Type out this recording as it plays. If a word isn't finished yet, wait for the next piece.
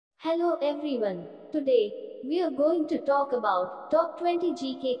Hello everyone. Today, we are going to talk about top 20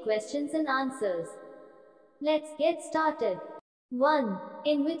 GK questions and answers. Let's get started. 1.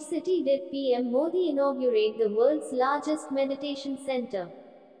 In which city did PM Modi inaugurate the world's largest meditation center?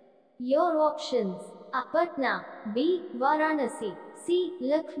 Your options: A. Patna, B. Varanasi, C.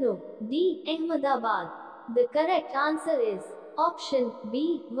 Lucknow, D. Ahmedabad. The correct answer is option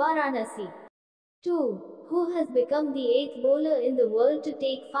B. Varanasi. 2. Who has become the eighth bowler in the world to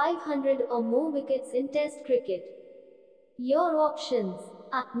take 500 or more wickets in Test cricket? Your options: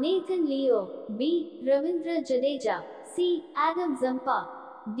 A. Nathan Leo, B. Ravindra Jadeja, C. Adam Zampa,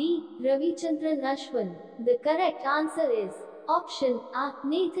 D. Ravichandran Ashwin. The correct answer is option A.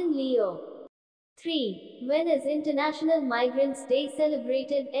 Nathan Leo. 3. When is International Migrants Day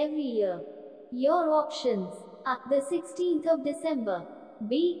celebrated every year? Your options: A. The 16th of December,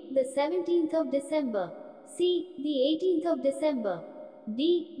 B. The 17th of December, C. The 18th of December, D.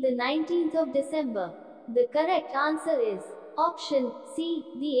 The 19th of December. The correct answer is option C.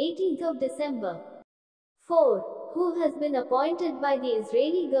 The 18th of December. 4. Who has been appointed by the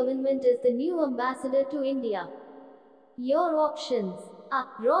Israeli government as the new ambassador to India? Your options: A.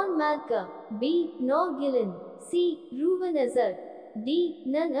 Ron Malka, B. Noor Gillen, C. Reuven Azar, D.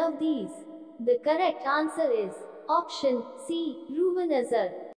 None of these. The correct answer is option C. Reuven Azar.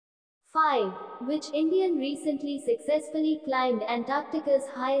 5. Which Indian recently successfully climbed Antarctica's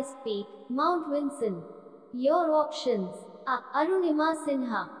highest peak, Mount Vinson? Your options: A. Arunima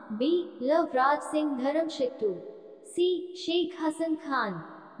Sinha, B. Love Raj Singh Dharamshiktu, C. Sheikh Hassan Khan,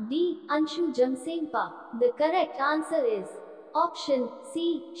 D. Anshu Jamsempa. The correct answer is option C.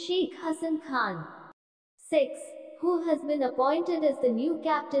 Sheikh Hassan Khan. 6. Who has been appointed as the new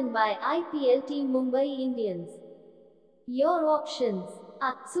captain by IPL team Mumbai Indians? Your options: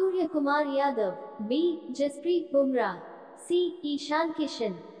 A. Surya Kumar Yadav, B. Jasprit Bumrah, C. Ishan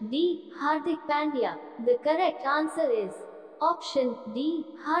Kishan, D. Hardik Pandya. The correct answer is option D.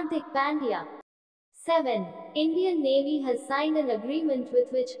 Hardik Pandya. 7. Indian Navy has signed an agreement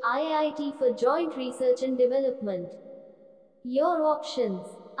with which IIT for joint research and development? Your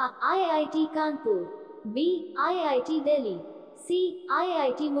options: A. IIT Kanpur, B. IIT Delhi, C.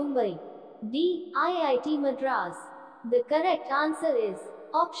 IIT Mumbai, D. IIT Madras. The correct answer is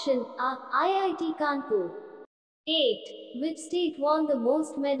option A. IIT Kanpur. 8. Which state won the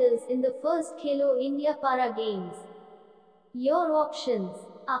most medals in the first Khelo India Para Games? Your options: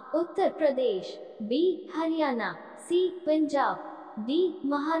 A. Uttar Pradesh, B. Haryana, C. Punjab, D.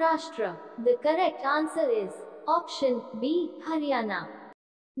 Maharashtra. The correct answer is option B. Haryana.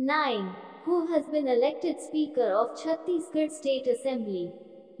 9. Who has been elected Speaker of Chhattisgarh State Assembly?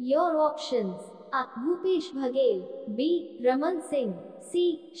 Your options: A. Bhupesh Baghel, B. Raman Singh, C.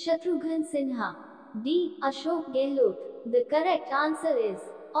 Shatrughan Sinha, D. Ashok Gehlot. The correct answer is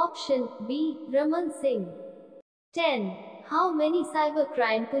option B. Raman Singh. 10. How many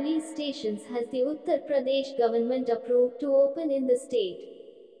cybercrime police stations has the Uttar Pradesh government approved to open in the state?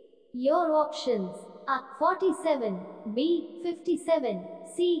 Your options: A. 47, B. 57,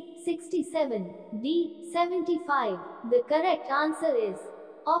 C. 67, D. 75. The correct answer is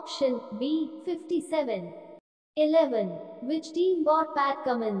option B. 57. 11. Which team bought Pat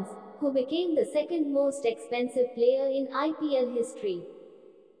Cummins, who became the second most expensive player in IPL history?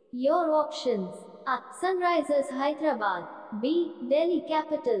 Your options: A. Sunrisers Hyderabad, B. Delhi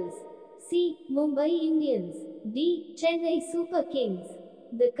Capitals, C. Mumbai Indians, D. Chennai Super Kings.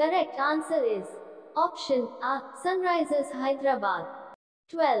 The correct answer is option A. Sunrisers Hyderabad.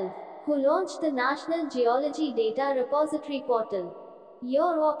 12. Who launched the National Geology Data Repository portal?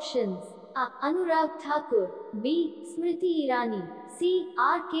 Your options: A. Anurag Thakur, B. Smriti Irani, C.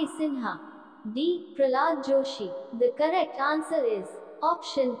 R.K. Sinha, D. Prahlad Joshi. The correct answer is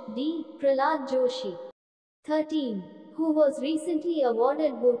option D. Prahlad Joshi. 13. Who was recently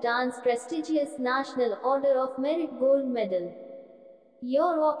awarded Bhutan's prestigious National Order of Merit Gold Medal?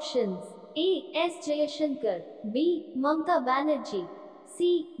 Your options: A. S. Jayashankar, B. Mamta Banerjee,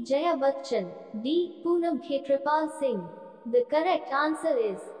 C. Jaya Bachchan, D. Poonam Khetrapal Singh. The correct answer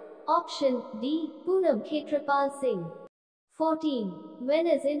is option D. Poonam Khetrapal Singh. 14. When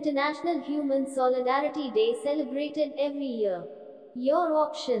is International Human Solidarity Day celebrated every year? Your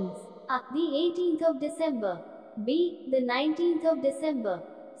options: A. The 18th of December, B. The 19th of December,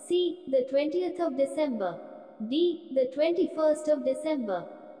 C. The 20th of December, D. The 21st of December.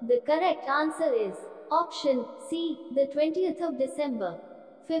 The correct answer is option C. The 20th of December.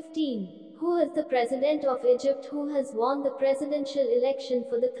 15. Who is the President of Egypt who has won the presidential election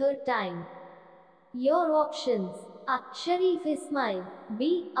for the third time? Your options: A. Sharif Ismail, B.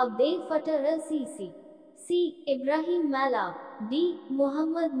 Abdel Fattah al-Sisi, C. Ibrahim Mala. D.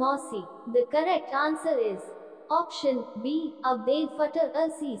 Muhammad Morsi. The correct answer is option B. Abdel Fattah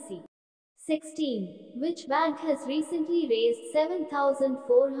al-Sisi. 16. Which bank has recently raised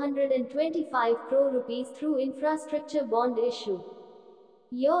 7,425 crore rupees through infrastructure bond issue?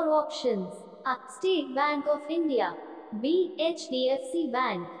 Your options: A. State Bank of India. B. HDFC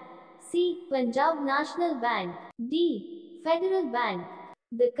Bank. C. Punjab National Bank. D. Federal Bank.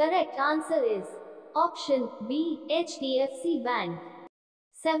 The correct answer is option B. HDFC Bank.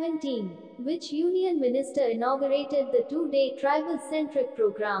 17. Which union minister inaugurated the two-day tribal-centric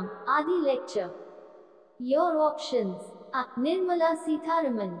program, Adi Lecture? Your options: A. Nirmala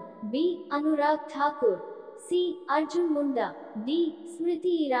Sitharaman. B. Anurag Thakur. C. Arjun Munda. D.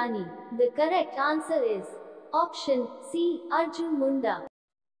 Smriti Irani. The correct answer is option C. Arjun Munda.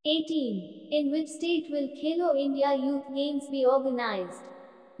 18. In which state will Khelo India Youth Games be organized?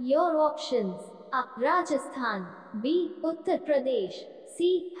 Your options: A. Rajasthan. B. Uttar Pradesh. C.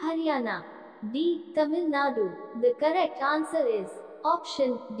 Haryana. D. Tamil Nadu. The correct answer is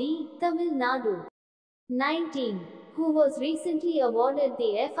option D. Tamil Nadu. 19. Who was recently awarded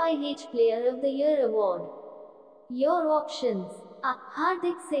the FIH Player of the Year award? Your options: A.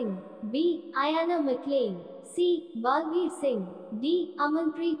 Hardik Singh. B. Ayana McLean. C. Balbir Singh. D.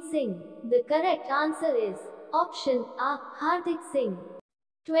 Amanpreet Singh. The correct answer is option A. Hardik Singh.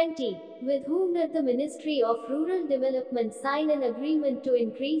 20. With whom did the Ministry of Rural Development sign an agreement to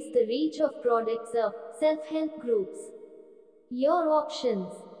increase the reach of products of self-help groups? Your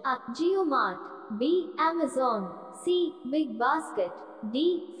options: A. JioMart. B. Amazon. C. Big Basket. D.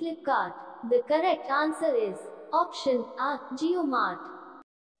 Flipkart. The correct answer is option A. JioMart.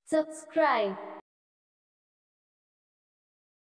 Subscribe.